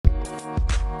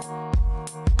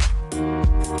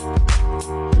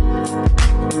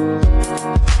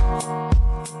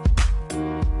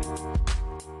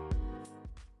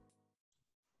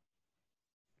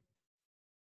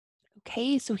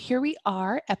Okay, so here we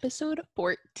are, episode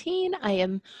 14. I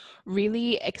am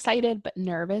really excited but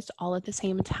nervous all at the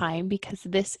same time because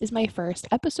this is my first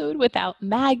episode without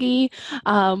Maggie,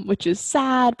 which is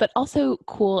sad, but also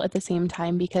cool at the same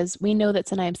time because we know that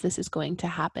sometimes this is going to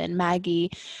happen. Maggie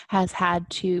has had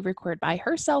to record by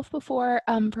herself before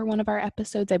for one of our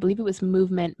episodes. I believe it was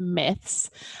Movement Myths.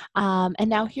 And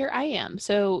now here I am.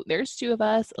 So there's two of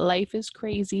us. Life is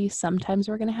crazy. Sometimes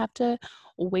we're going to have to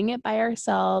wing it by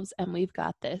ourselves, and we've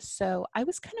got this. So I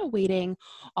was kind of waiting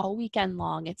all weekend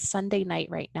long. It's Sunday night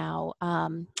right now,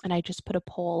 and I just put a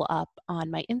poll up on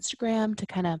my Instagram to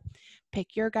kind of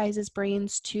pick your guys'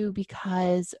 brains too,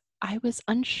 because I was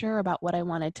unsure about what I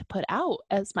wanted to put out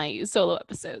as my solo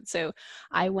episode. So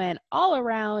I went all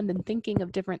around and thinking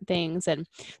of different things, and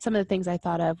some of the things I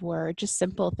thought of were just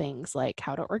simple things like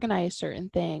how to organize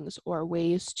certain things or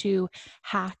ways to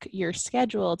hack your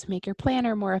schedule to make your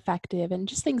planner more effective and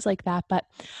just things like that. But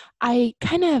I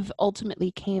kind of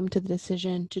ultimately came to the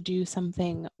decision to do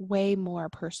something way more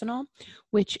personal,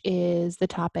 which is the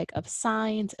topic of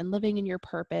signs and living in your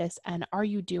purpose. And are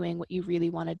you doing what you really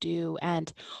want to do?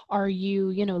 And are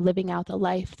you, living out the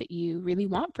life that you really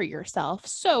want for yourself?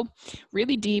 So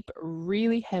really deep,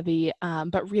 really heavy,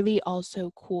 but really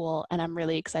also cool. And I'm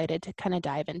really excited to kind of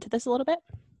dive into this a little bit.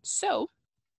 So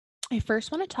I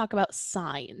first want to talk about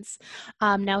signs.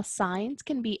 Now, signs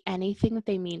can be anything that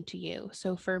they mean to you.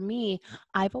 So for me,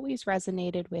 I've always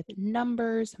resonated with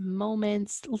numbers,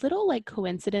 moments, little like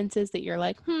coincidences that you're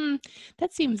like,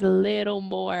 that seems a little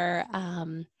more,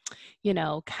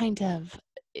 kind of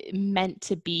meant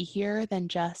to be here than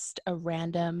just a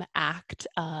random act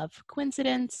of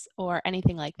coincidence or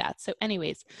anything like that. So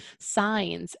anyways,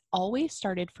 signs always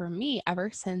started for me ever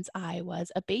since I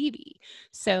was a baby.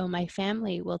 So my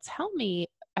family will tell me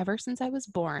ever since I was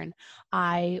born.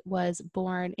 I was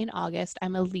born in August.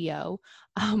 I'm a Leo,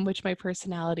 which my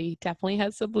personality definitely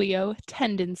has some Leo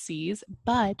tendencies.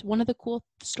 But one of the cool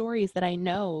stories that I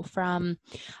know from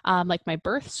like my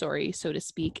birth story, so to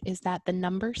speak, is that the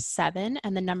number 7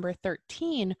 and the number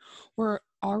 13 were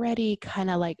already kind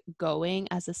of like going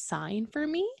as a sign for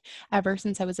me ever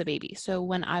since I was a baby. So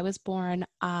when I was born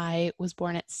at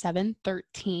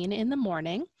 7:13 in the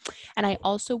morning, and I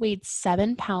also weighed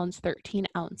 7 pounds 13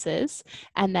 ounces.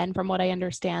 And then from what I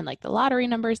understand, like the lottery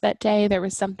numbers that day, there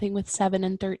was something with 7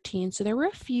 and 13. So there were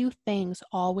a few things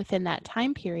all within that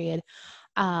time period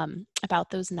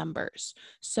about those numbers.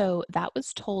 So that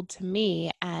was told to me,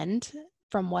 and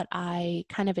from what I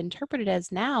kind of interpret it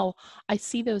as now, I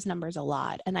see those numbers a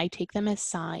lot and I take them as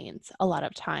signs a lot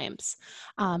of times.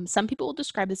 Some people will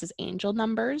describe this as angel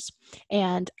numbers,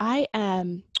 and I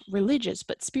am religious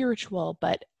but spiritual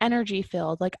but energy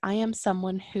filled. Like I am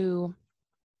someone who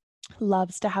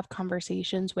loves to have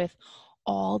conversations with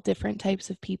all different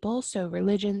types of people. So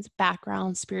religions,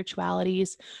 backgrounds,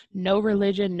 spiritualities, no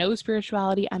religion, no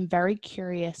spirituality. I'm very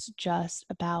curious just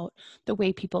about the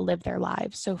way people live their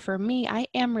lives. So for me, I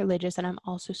am religious and I'm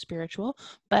also spiritual,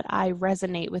 but I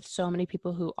resonate with so many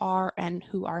people who are and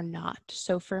who are not.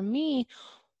 So for me,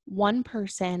 one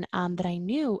person that I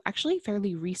knew actually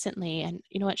fairly recently, and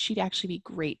you know what, she'd actually be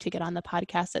great to get on the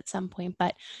podcast at some point,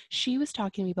 but she was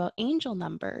talking to me about angel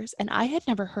numbers, and I had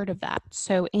never heard of that.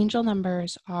 So angel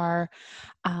numbers are,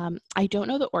 I don't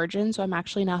know the origin, so I'm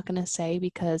actually not going to say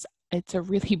because it's a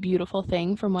really beautiful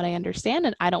thing from what I understand,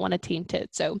 and I don't want to taint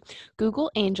it. So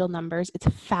Google angel numbers. It's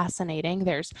fascinating.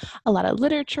 There's a lot of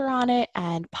literature on it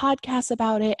and podcasts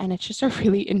about it, and it's just a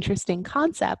really interesting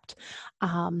concept.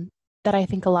 That I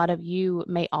think a lot of you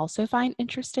may also find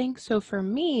interesting. So for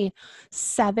me,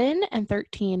 7 and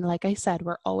 13, like I said,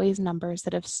 were always numbers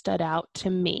that have stood out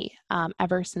to me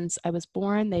ever since I was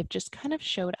born. They've just kind of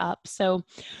showed up. So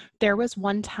there was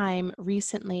one time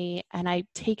recently, and I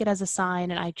take it as a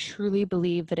sign, and I truly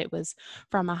believe that it was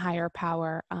from a higher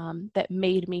power that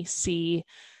made me see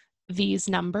these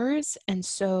numbers. And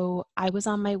so I was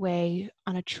on my way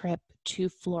on a trip to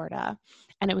Florida,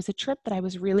 and it was a trip that I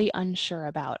was really unsure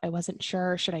about. I wasn't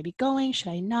sure, should I be going? Should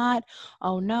I not?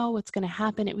 Oh no, what's going to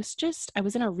happen? It was just, I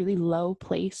was in a really low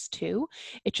place too.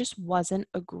 It just wasn't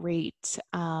a great,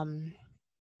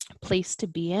 place to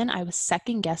be in. I was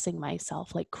second guessing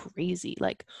myself like crazy.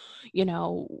 Like,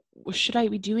 should I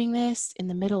be doing this in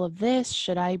the middle of this?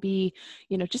 Should I be,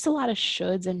 just a lot of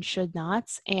shoulds and should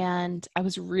nots. And I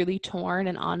was really torn.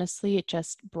 And honestly, it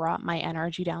just brought my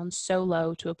energy down so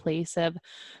low to a place of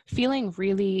feeling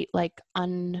really like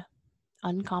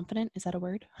unconfident. Is that a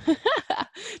word?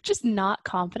 Just not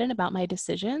confident about my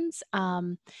decisions.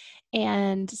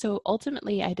 And so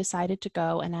ultimately I decided to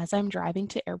go, and as I'm driving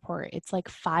to airport, it's like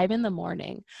 5 in the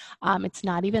morning. It's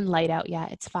not even light out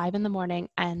yet. It's 5 in the morning,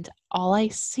 and all I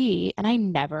see, and I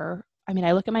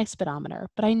look at my speedometer,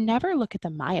 but I never look at the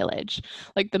mileage.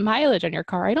 Like the mileage on your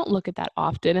car, I don't look at that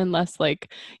often unless I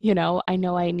know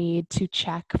I need to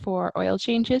check for oil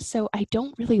changes. So I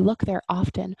don't really look there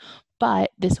often.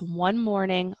 But this one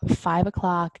morning, 5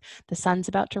 o'clock, the sun's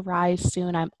about to rise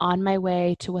soon. I'm on my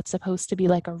way to what's supposed to be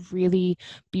like a really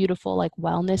beautiful, like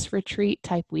wellness retreat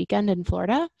type weekend in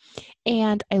Florida.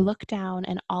 And I look down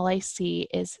and all I see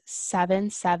is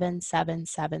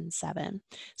 77777.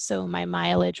 So my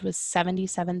mileage was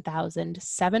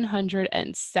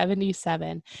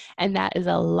 77,777. And that is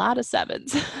a lot of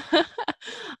sevens.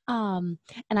 And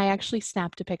I actually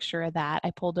snapped a picture of that. I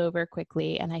pulled over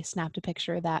quickly and I snapped a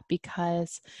picture of that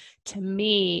because to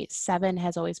me, 7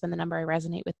 has always been the number I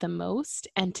resonate with the most.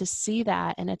 And to see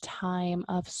that in a time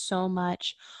of so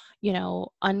much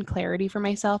unclarity for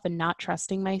myself and not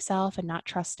trusting myself and not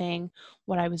trusting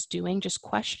what I was doing, just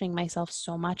questioning myself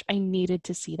so much. I needed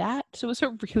to see that. So it was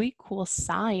a really cool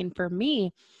sign for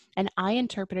me. And I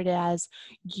interpreted it as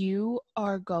you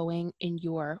are going in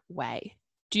your way.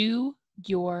 Do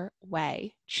your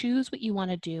way. Choose what you want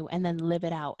to do and then live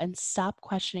it out and stop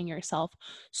questioning yourself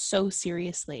so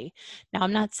seriously. Now,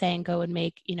 I'm not saying go and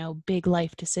make, big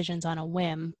life decisions on a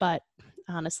whim, but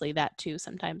honestly, that too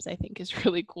sometimes I think is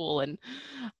really cool. And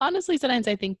honestly, sometimes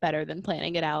I think better than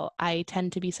planning it out. I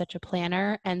tend to be such a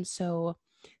planner. And so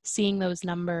seeing those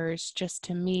numbers just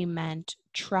to me meant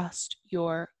trust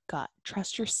your gut,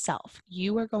 trust yourself.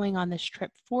 You are going on this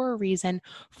trip for a reason,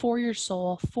 for your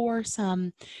soul, for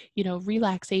some,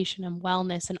 relaxation and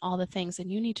wellness and all the things. And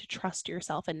you need to trust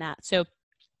yourself in that. So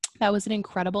that was an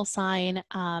incredible sign,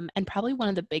 and probably one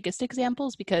of the biggest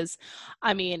examples because,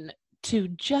 I mean, to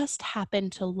just happen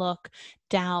to look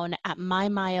down at my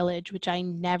mileage, which I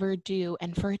never do,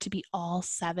 and for it to be all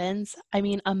sevens, I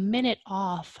mean, a minute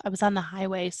off, I was on the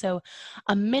highway, so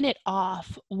a minute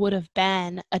off would have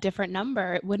been a different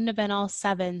number. It wouldn't have been all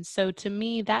sevens. So to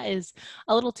me, that is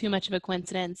a little too much of a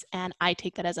coincidence, and I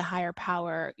take that as a higher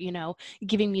power,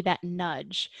 giving me that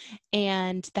nudge.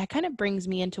 And that kind of brings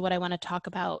me into what I want to talk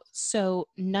about. So,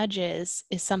 nudges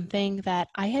is something that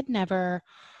I had never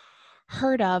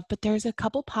heard of, but there's a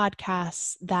couple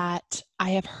podcasts that I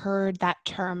have heard that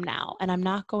term now. And I'm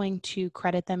not going to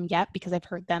credit them yet because I've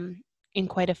heard them in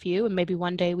quite a few. And maybe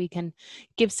one day we can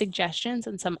give suggestions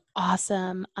and some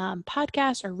awesome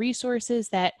podcasts or resources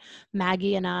that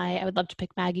Maggie and I would love to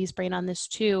pick Maggie's brain on this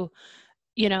too,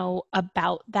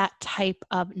 about that type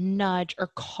of nudge or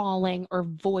calling or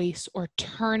voice or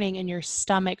turning in your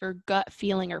stomach or gut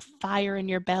feeling or fire in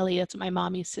your belly. That's what my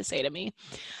mom used to say to me.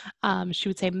 She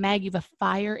would say, Meg, you have a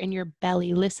fire in your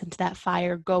belly. Listen to that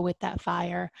fire. Go with that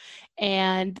fire.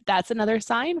 And that's another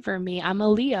sign for me. I'm a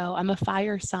Leo. I'm a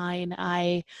fire sign.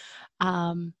 I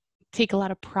take a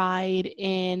lot of pride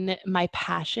in my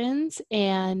passions,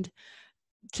 and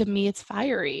to me, it's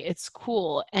fiery, it's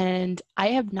cool, and I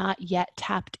have not yet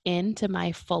tapped into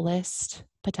my fullest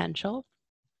potential.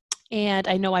 And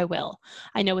I know I will.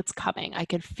 I know it's coming. I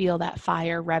could feel that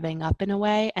fire revving up in a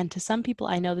way. And to some people,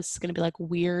 I know this is going to be like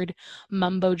weird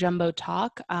mumbo jumbo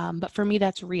talk, but for me,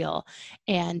 that's real.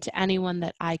 And to anyone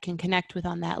that I can connect with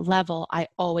on that level, I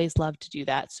always love to do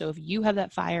that. So if you have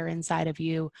that fire inside of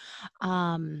you,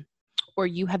 or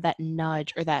you have that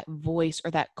nudge or that voice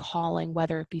or that calling,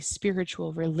 whether it be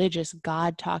spiritual, religious,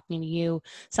 God talking to you,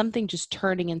 something just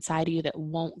turning inside of you that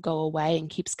won't go away and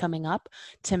keeps coming up,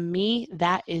 to me,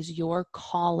 that is your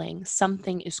calling.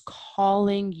 Something is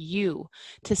calling you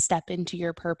to step into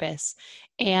your purpose.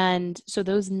 And so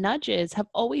those nudges have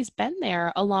always been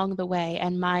there along the way,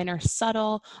 and mine are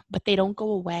subtle, but they don't go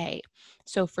away.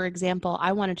 So, for example,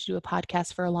 I wanted to do a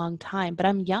podcast for a long time, but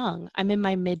I'm young. I'm in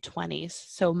my mid 20s.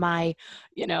 So my,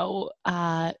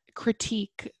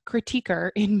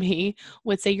 critiquer in me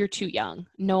would say, you're too young.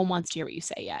 No one wants to hear what you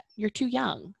say yet. You're too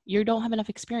young. You don't have enough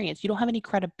experience. You don't have any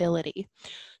credibility.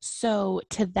 So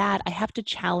to that, I have to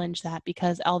challenge that,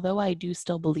 because although I do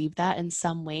still believe that in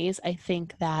some ways, I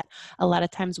think that a lot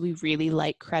of times we really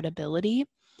like credibility.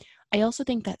 I also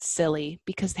think that's silly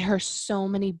because there are so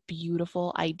many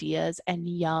beautiful ideas and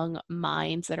young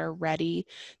minds that are ready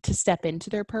to step into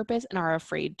their purpose and are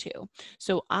afraid to.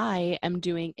 So I am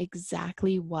doing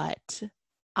exactly what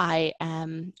I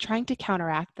am trying to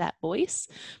counteract that voice,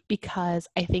 because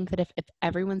I think that if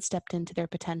everyone stepped into their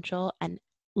potential and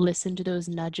listened to those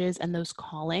nudges and those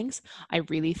callings, I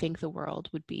really think the world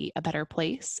would be a better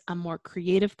place, a more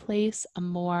creative place, a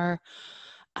more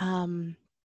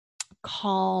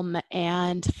calm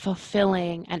and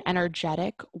fulfilling and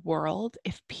energetic world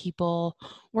if people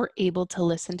were able to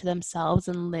listen to themselves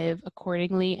and live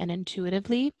accordingly and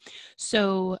intuitively.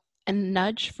 So a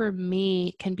nudge for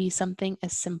me can be something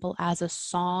as simple as a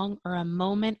song or a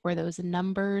moment or those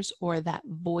numbers or that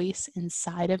voice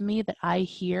inside of me that I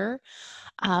hear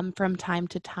from time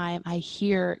to time. I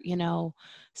hear,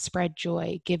 spread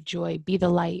joy, give joy, be the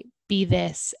light, be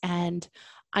this. And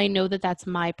I know that that's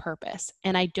my purpose.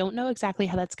 And I don't know exactly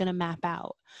how that's going to map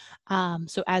out.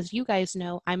 So as you guys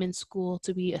know, I'm in school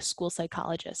to be a school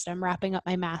psychologist. I'm wrapping up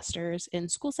my master's in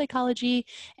school psychology,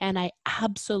 and I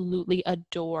absolutely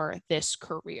adore this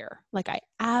career. Like, I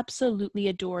absolutely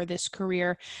adore this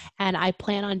career, and I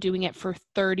plan on doing it for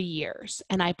 30 years.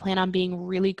 And I plan on being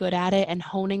really good at it and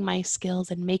honing my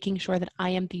skills and making sure that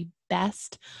I am the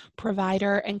best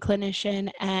provider and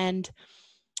clinician and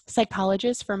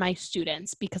psychologist for my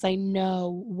students, because I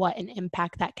know what an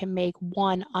impact that can make,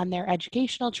 one, on their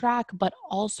educational track, but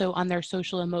also on their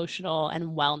social, emotional,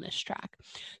 and wellness track.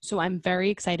 So I'm very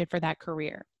excited for that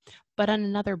career. But on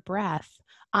another breath,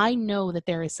 I know that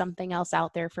there is something else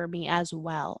out there for me as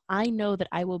well. I know that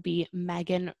I will be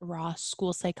Megan Ross,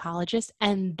 school psychologist,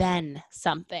 and then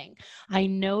something. I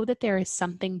know that there is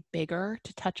something bigger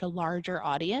to touch a larger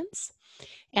audience.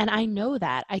 And I know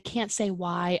that. I can't say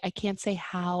why, I can't say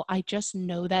how. I just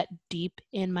know that deep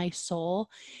in my soul.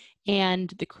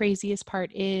 And the craziest part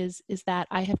is that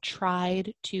I have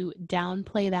tried to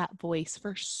downplay that voice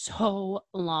for so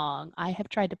long. I have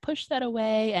tried to push that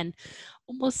away and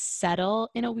almost settle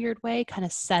in a weird way, kind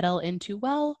of settle into,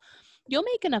 well, you'll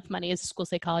make enough money as a school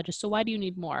psychologist, so why do you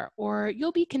need more? Or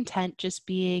you'll be content just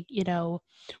being,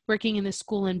 working in the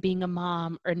school and being a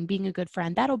mom and being a good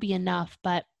friend. That'll be enough.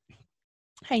 But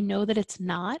I know that it's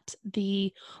not.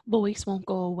 The voice won't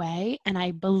go away. And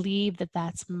I believe that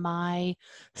that's my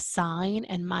sign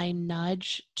and my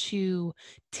nudge to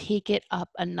take it up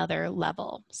another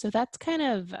level. So that's kind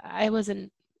of, I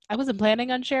wasn't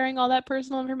planning on sharing all that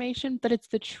personal information, but it's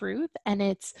the truth. And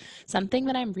it's something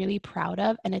that I'm really proud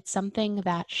of. And it's something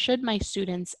that, should my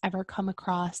students ever come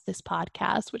across this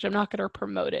podcast, which I'm not going to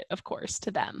promote it, of course, to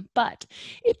them, but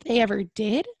if they ever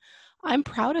did, I'm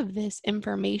proud of this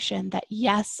information that,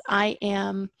 yes, I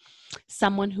am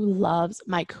someone who loves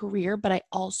my career, but I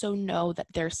also know that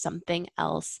there's something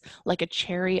else, like a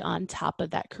cherry on top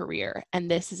of that career. And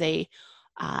this is a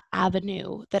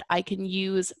avenue that I can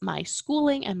use my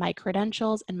schooling and my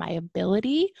credentials and my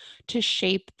ability to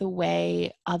shape the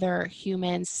way other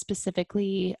humans,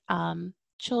 specifically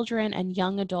children and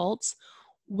young adults,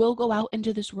 will go out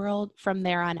into this world from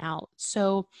there on out.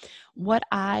 So what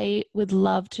I would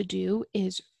love to do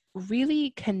is really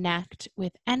connect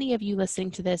with any of you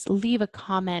listening to this. Leave a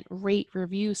comment, rate,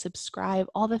 review, subscribe,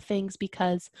 all the things,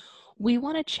 because we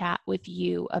want to chat with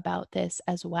you about this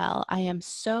as well. I am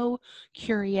so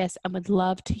curious and would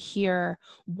love to hear,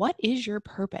 what is your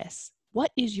purpose?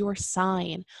 What is your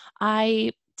sign?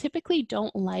 I typically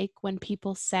don't like when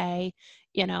people say,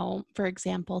 for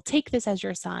example, take this as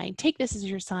your sign, take this as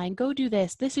your sign, go do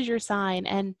this, this is your sign.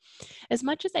 And as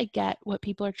much as I get what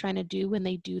people are trying to do when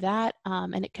they do that,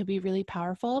 and it can be really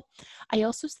powerful, I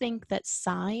also think that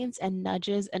signs and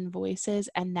nudges and voices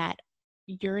and that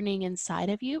yearning inside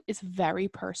of you is very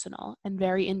personal and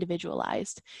very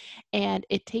individualized. And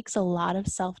it takes a lot of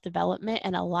self-development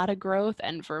and a lot of growth.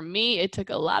 And for me, it took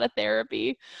a lot of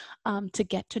therapy to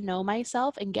get to know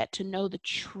myself and get to know the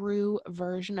true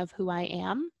version of who I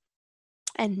am.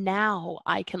 And now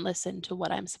I can listen to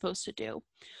what I'm supposed to do.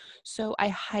 So I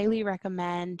highly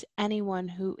recommend anyone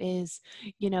who is,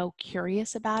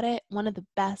 curious about it. One of the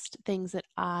best things that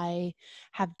I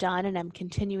have done and I'm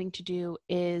continuing to do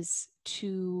is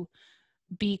to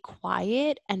be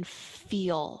quiet and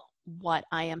feel what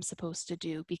I am supposed to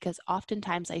do, because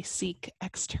oftentimes I seek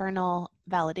external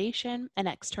validation and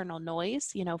external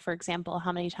noise. For example,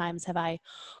 how many times have I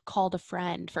called a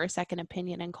friend for a second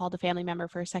opinion and called a family member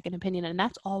for a second opinion? And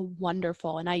that's all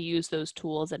wonderful. And I use those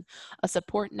tools. And a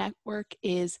support network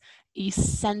is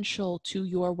essential to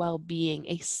your well-being.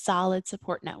 A solid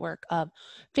support network of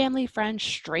family, friends,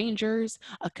 strangers,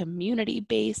 a community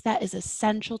base, that is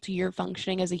essential to your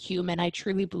functioning as a human. I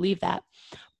truly believe that.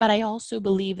 But I also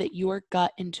believe that your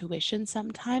gut intuition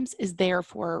sometimes is there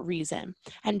for a reason,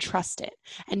 and trust it.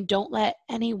 And don't let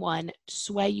anyone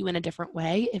sway you in a different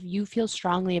way. If you feel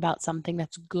strongly about something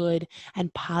that's good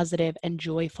and positive and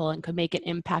joyful and could make an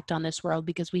impact on this world,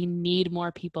 because we need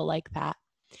more people like that.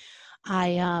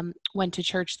 I went to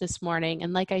church this morning,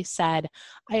 and like I said,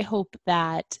 I hope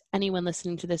that anyone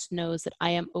listening to this knows that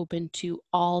I am open to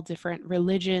all different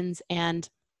religions and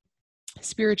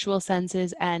spiritual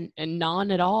senses and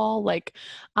none at all. Like,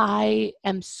 I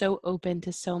am so open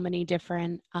to so many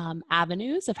different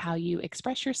avenues of how you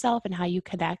express yourself and how you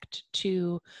connect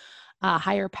to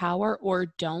higher power or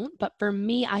don't. But for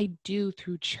me, I do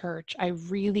through church. I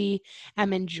really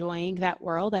am enjoying that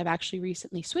world. I've actually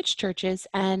recently switched churches.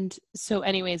 And so,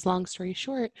 anyways, long story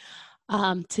short,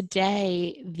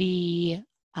 today the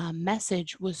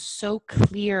message was so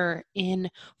clear in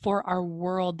for our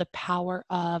world, the power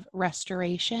of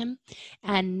restoration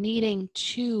and needing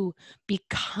to be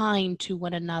kind to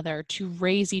one another, to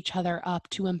raise each other up,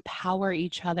 to empower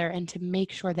each other, and to make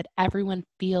sure that everyone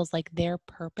feels like their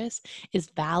purpose is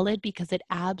valid, because it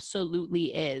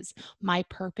absolutely is. My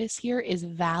purpose here is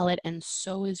valid, and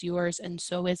so is yours, and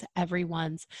so is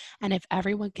everyone's. And if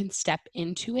everyone can step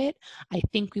into it, I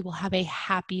think we will have a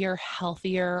happier,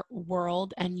 healthier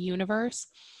world and universe.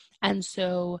 And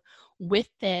so, with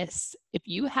this, if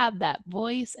you have that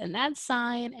voice and that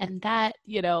sign and that,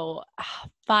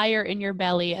 fire in your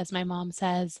belly, as my mom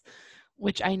says,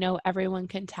 which I know everyone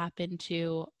can tap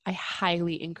into, I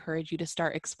highly encourage you to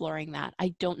start exploring that.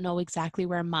 I don't know exactly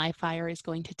where my fire is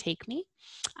going to take me.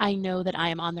 I know that I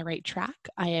am on the right track.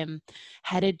 I am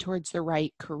headed towards the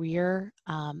right career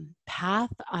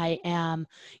path. I am,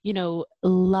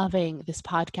 loving this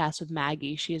podcast with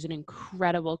Maggie. She is an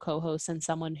incredible co-host and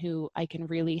someone who I can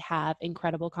really have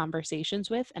incredible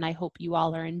conversations with. And I hope you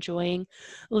all are enjoying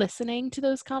listening to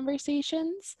those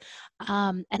conversations.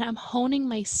 And I'm honing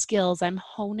my skills. I'm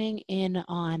honing in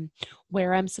on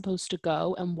where I'm supposed to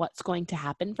go and what's going to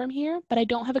happen from here, but I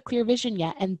don't have a clear vision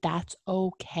yet, and that's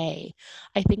okay.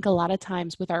 I think a lot of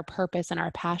times with our purpose and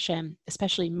our passion,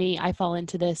 especially me, I fall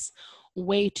into this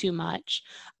way too much.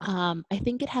 I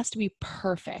think it has to be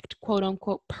perfect, quote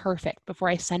unquote, perfect before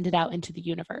I send it out into the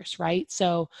universe, right?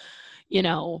 So,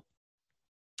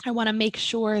 I want to make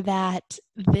sure that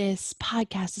this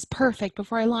podcast is perfect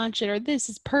before I launch it, or this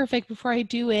is perfect before I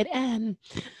do it. And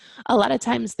a lot of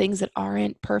times things that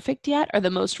aren't perfect yet are the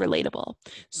most relatable.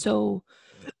 So,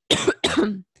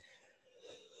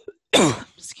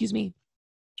 excuse me.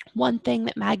 One thing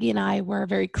that Maggie and I were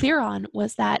very clear on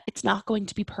was that it's not going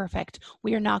to be perfect.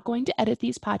 We are not going to edit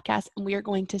these podcasts, and we are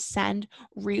going to send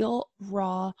real,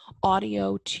 raw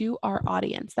audio to our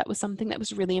audience. That was something that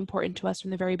was really important to us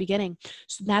from the very beginning.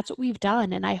 So that's what we've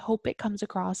done. And I hope it comes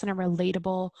across in a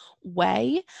relatable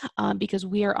way, because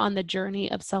we are on the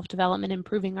journey of self-development,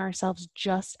 improving ourselves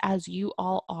just as you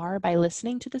all are by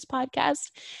listening to this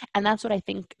podcast. And that's what I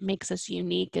think makes us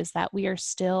unique, is that we are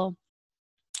still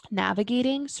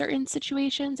navigating certain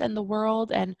situations in the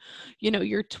world. And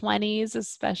your 20s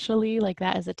especially, like,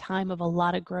 that is a time of a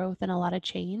lot of growth and a lot of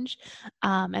change,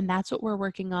 and that's what we're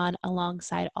working on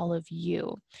alongside all of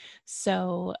you.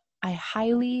 So I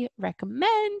highly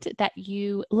recommend that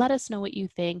you let us know what you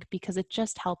think, because it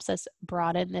just helps us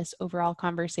broaden this overall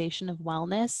conversation of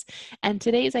wellness. And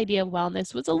today's idea of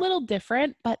wellness was a little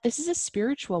different, but this is a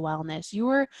spiritual wellness.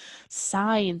 Your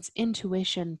signs,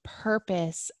 intuition,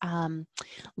 purpose,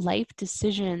 life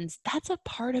decisions, that's a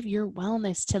part of your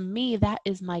wellness. To me, that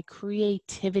is my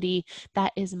creativity,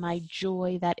 that is my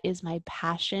joy, that is my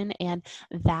passion, and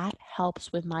that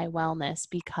helps with my wellness.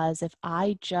 Because if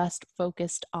I just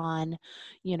focused on,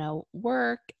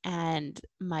 work and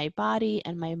my body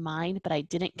and my mind, but I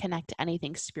didn't connect to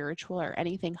anything spiritual or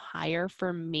anything higher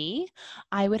for me,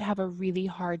 I would have a really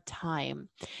hard time.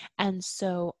 And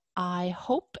so I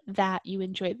hope that you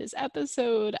enjoyed this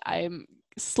episode. I'm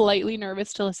slightly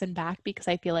nervous to listen back because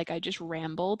I feel like I just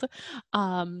rambled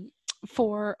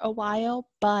for a while,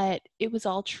 but it was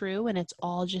all true, and it's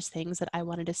all just things that I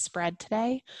wanted to spread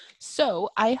today. So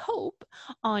I hope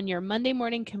on your Monday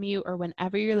morning commute, or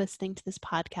whenever you're listening to this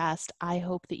podcast, I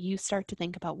hope that you start to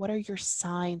think about, what are your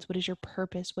signs? What is your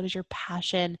purpose? What is your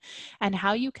passion? And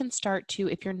how you can start to,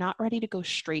 if you're not ready to go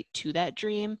straight to that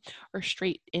dream or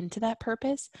straight into that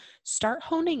purpose, start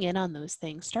honing in on those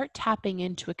things. Start tapping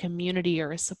into a community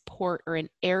or a support or an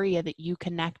area that you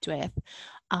connect with,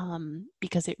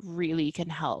 because it really can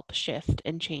help shift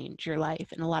and change your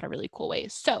life in a lot of really cool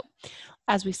ways. So,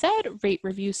 as we said, rate,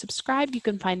 review, subscribe. You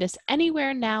can find us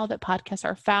anywhere now that podcasts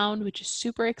are found, which is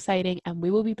super exciting. And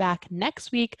we will be back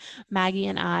next week, Maggie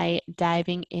and I,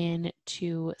 diving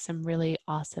into some really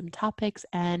awesome topics.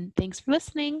 And thanks for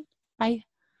listening. Bye.